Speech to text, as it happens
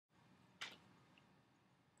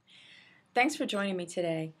Thanks for joining me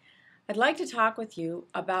today. I'd like to talk with you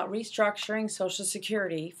about restructuring Social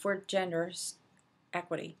Security for gender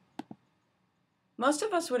equity. Most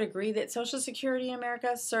of us would agree that Social Security in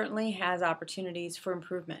America certainly has opportunities for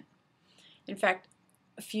improvement. In fact,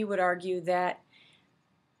 a few would argue that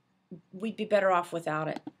we'd be better off without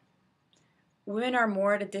it. Women are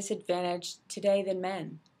more at a disadvantage today than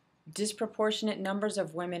men. Disproportionate numbers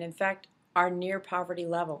of women, in fact, are near poverty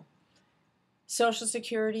level. Social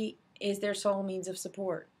Security is their sole means of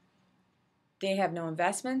support. They have no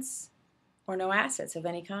investments or no assets of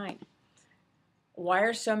any kind. Why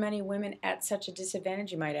are so many women at such a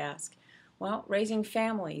disadvantage, you might ask? Well, raising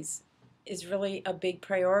families is really a big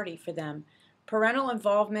priority for them. Parental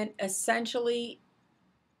involvement, essentially,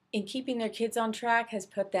 in keeping their kids on track, has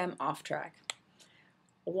put them off track.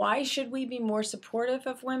 Why should we be more supportive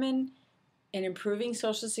of women in improving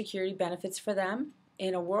Social Security benefits for them?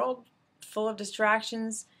 In a world full of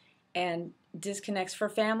distractions and disconnects for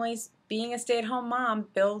families, being a stay-at-home mom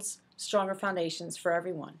builds stronger foundations for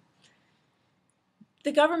everyone.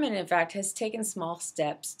 The government, in fact, has taken small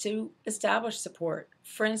steps to establish support.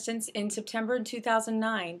 For instance, in September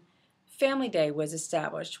 2009, Family Day was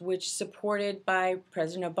established, which, supported by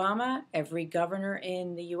President Obama, every governor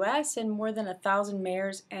in the U.S., and more than 1,000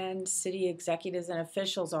 mayors and city executives and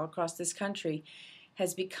officials all across this country,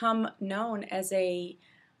 has become known as a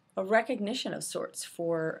recognition of sorts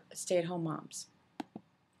for stay-at-home moms.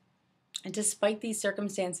 And despite these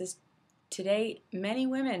circumstances, today many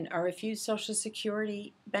women are refused Social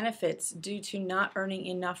Security benefits due to not earning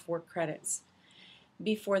enough work credits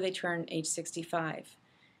before they turn age 65.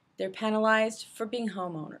 They're penalized for being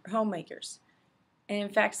homemakers. And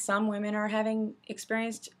in fact, some women are having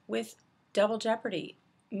experienced with double jeopardy,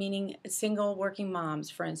 meaning single working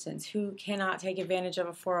moms, for instance, who cannot take advantage of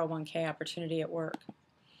a 401k opportunity at work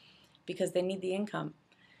because they need the income.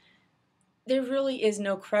 There really is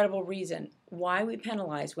no credible reason why we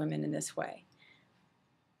penalize women in this way.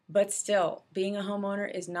 But still, being a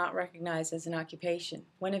homeowner is not recognized as an occupation,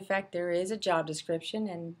 when in fact there is a job description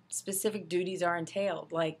and specific duties are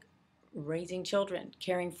entailed, like raising children,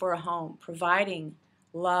 caring for a home, providing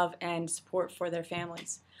love and support for their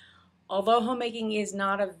families. Although homemaking is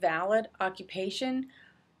not a valid occupation,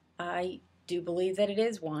 I do believe that it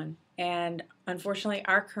is one, and unfortunately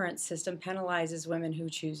our current system penalizes women who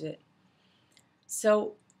choose it.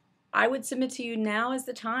 So I would submit to you, now is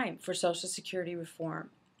the time for Social Security reform.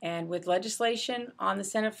 And with legislation on the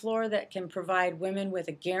Senate floor that can provide women with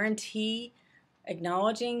a guarantee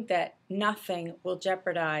acknowledging that nothing will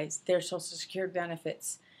jeopardize their Social Security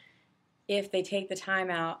benefits if they take the time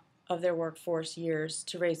out of their workforce years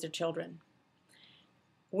to raise their children.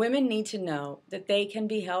 Women need to know that they can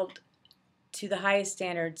be held to the highest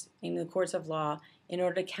standards in the courts of law in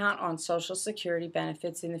order to count on Social Security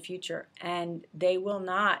benefits in the future, and they will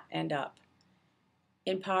not end up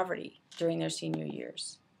in poverty during their senior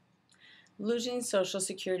years. Losing Social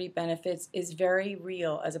Security benefits is very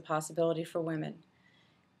real as a possibility for women,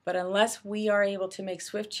 but unless we are able to make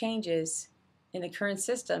swift changes in the current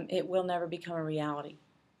system, it will never become a reality.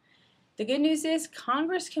 The good news is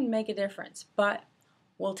Congress can make a difference, but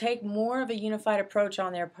will take more of a unified approach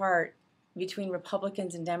on their part between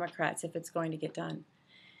Republicans and Democrats if it's going to get done.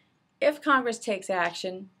 If Congress takes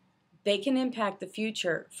action, they can impact the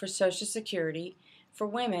future for Social Security for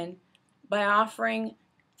women by offering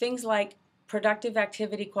things like productive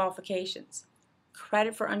activity qualifications,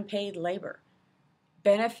 credit for unpaid labor,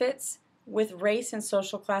 benefits with race and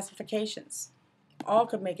social classifications. All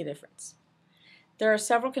could make a difference. There are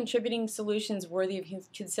several contributing solutions worthy of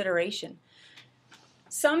consideration.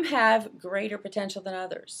 Some have greater potential than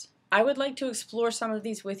others. I would like to explore some of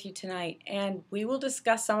these with you tonight, and we will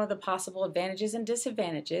discuss some of the possible advantages and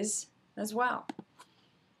disadvantages as well.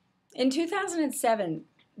 In 2007,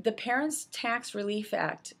 the Parents Tax Relief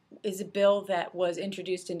Act is a bill that was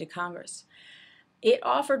introduced into Congress. It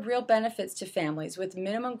offered real benefits to families with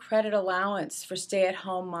minimum credit allowance for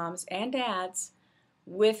stay-at-home moms and dads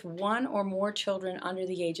with one or more children under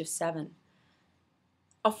the age of 7.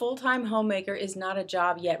 A full-time homemaker is not a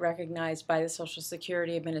job yet recognized by the Social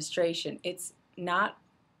Security Administration. It's not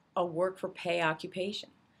a work-for-pay occupation.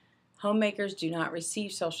 Homemakers do not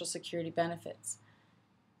receive Social Security benefits.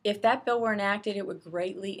 If that bill were enacted, it would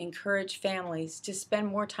greatly encourage families to spend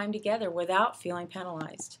more time together without feeling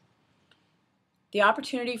penalized. The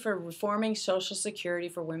opportunity for reforming Social Security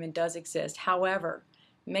for women does exist. However,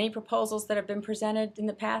 many proposals that have been presented in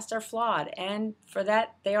the past are flawed, and for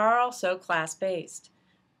that, they are also class-based.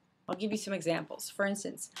 I'll give you some examples. For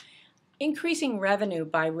instance, increasing revenue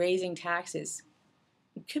by raising taxes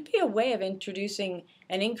could be a way of introducing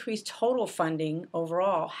an increased total funding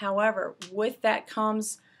overall. However, with that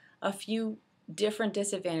comes a few different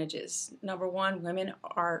disadvantages. Number one, women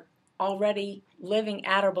are already living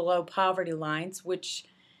at or below poverty lines, which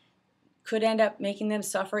could end up making them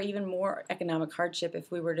suffer even more economic hardship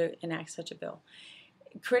if we were to enact such a bill.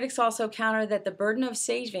 Critics also counter that the burden of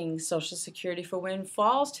saving Social Security for women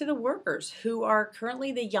falls to the workers, who are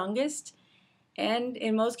currently the youngest and,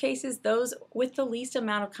 in most cases, those with the least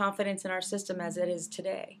amount of confidence in our system as it is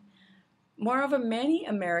today. Moreover, many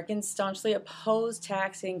Americans staunchly oppose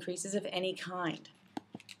tax increases of any kind.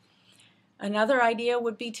 Another idea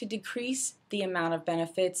would be to decrease the amount of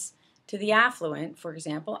benefits to the affluent, for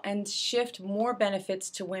example, and shift more benefits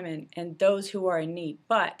to women and those who are in need.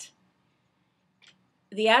 But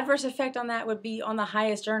the adverse effect on that would be on the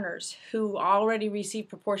highest earners, who already receive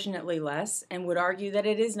proportionately less, and would argue that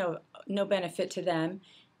it is no benefit to them,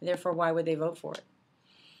 therefore why would they vote for it?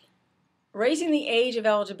 Raising the age of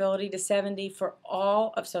eligibility to 70 for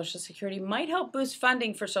all of Social Security might help boost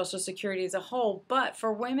funding for Social Security as a whole, but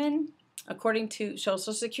for women, according to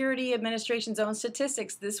Social Security Administration's own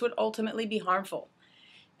statistics, this would ultimately be harmful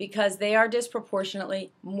because they are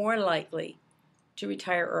disproportionately more likely to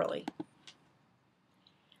retire early.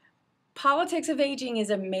 Politics of aging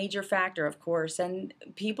is a major factor, of course, and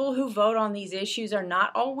people who vote on these issues are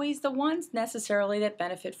not always the ones necessarily that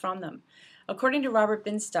benefit from them. According to Robert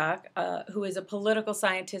Binstock, who is a political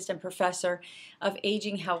scientist and professor of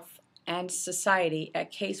aging health and society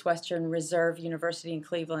at Case Western Reserve University in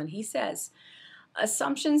Cleveland, he says,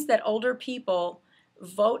 assumptions that older people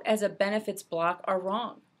vote as a benefits bloc are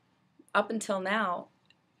wrong. Up until now,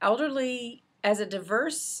 elderly as a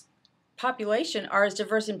diverse population are as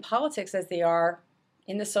diverse in politics as they are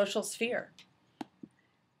in the social sphere.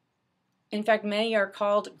 In fact, many are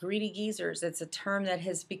called greedy geezers. It's a term that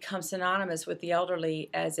has become synonymous with the elderly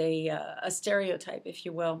as a stereotype, if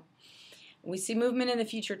you will. We see movement in the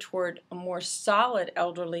future toward a more solid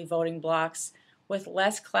elderly voting blocs with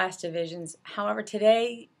less class divisions. However,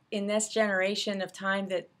 today, in this generation of time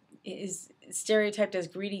that is stereotyped as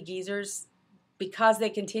greedy geezers, because they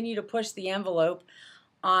continue to push the envelope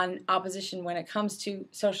on opposition when it comes to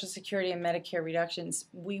Social Security and Medicare reductions,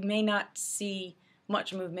 we may not see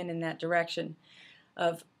much movement in that direction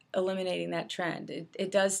of eliminating that trend.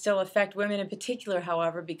 It does still affect women in particular,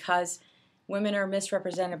 however, because women are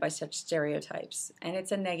misrepresented by such stereotypes, and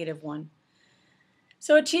it's a negative one.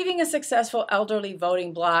 So achieving a successful elderly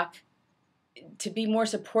voting bloc to be more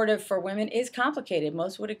supportive for women is complicated,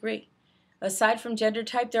 most would agree. Aside from gender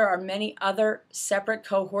type, there are many other separate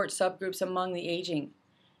cohort subgroups among the aging.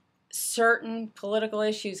 Certain political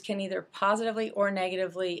issues can either positively or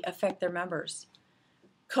negatively affect their members.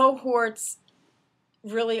 Cohorts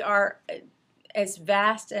really are as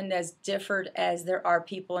vast and as differed as there are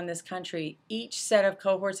people in this country. Each set of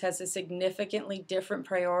cohorts has a significantly different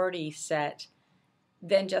priority set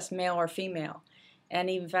than just male or female, and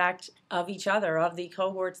in fact of each other, of the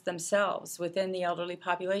cohorts themselves within the elderly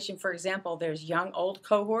population. For example, there's young old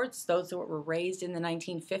cohorts, those that were raised in the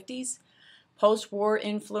 1950s, post-war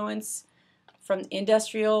influence from the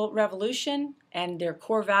Industrial Revolution, and their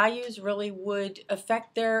core values really would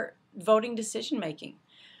affect their voting decision-making.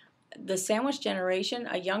 The sandwich generation,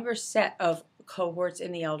 a younger set of cohorts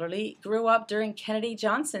in the elderly, grew up during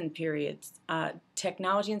Kennedy-Johnson periods.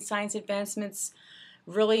 Technology and science advancements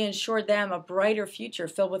really ensured them a brighter future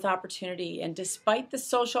filled with opportunity, and despite the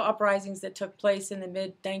social uprisings that took place in the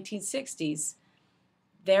mid-1960s,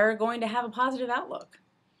 they're going to have a positive outlook.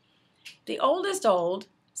 The oldest old,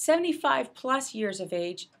 75 plus years of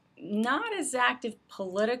age, not as active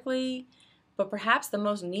politically, but perhaps the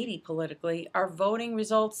most needy politically, our voting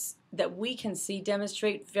results that we can see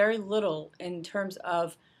demonstrate very little in terms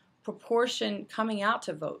of proportion coming out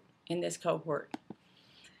to vote in this cohort.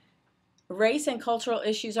 Race and cultural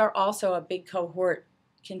issues are also a big cohort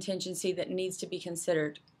contingency that needs to be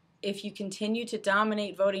considered. If you continue to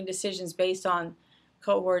dominate voting decisions based on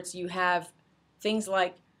cohorts, you have things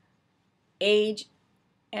like age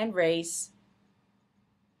and race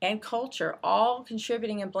and culture all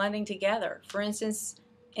contributing and blending together. For instance,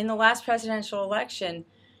 in the last presidential election,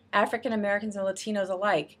 African Americans and Latinos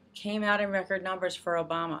alike came out in record numbers for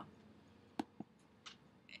Obama.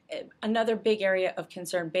 Another big area of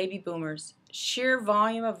concern, baby boomers. Sheer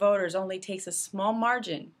volume of voters only takes a small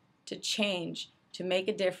margin to change, to make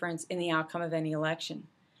a difference in the outcome of any election.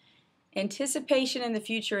 Anticipation in the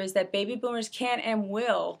future is that baby boomers can and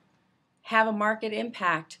will have a marked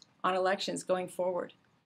impact on elections going forward.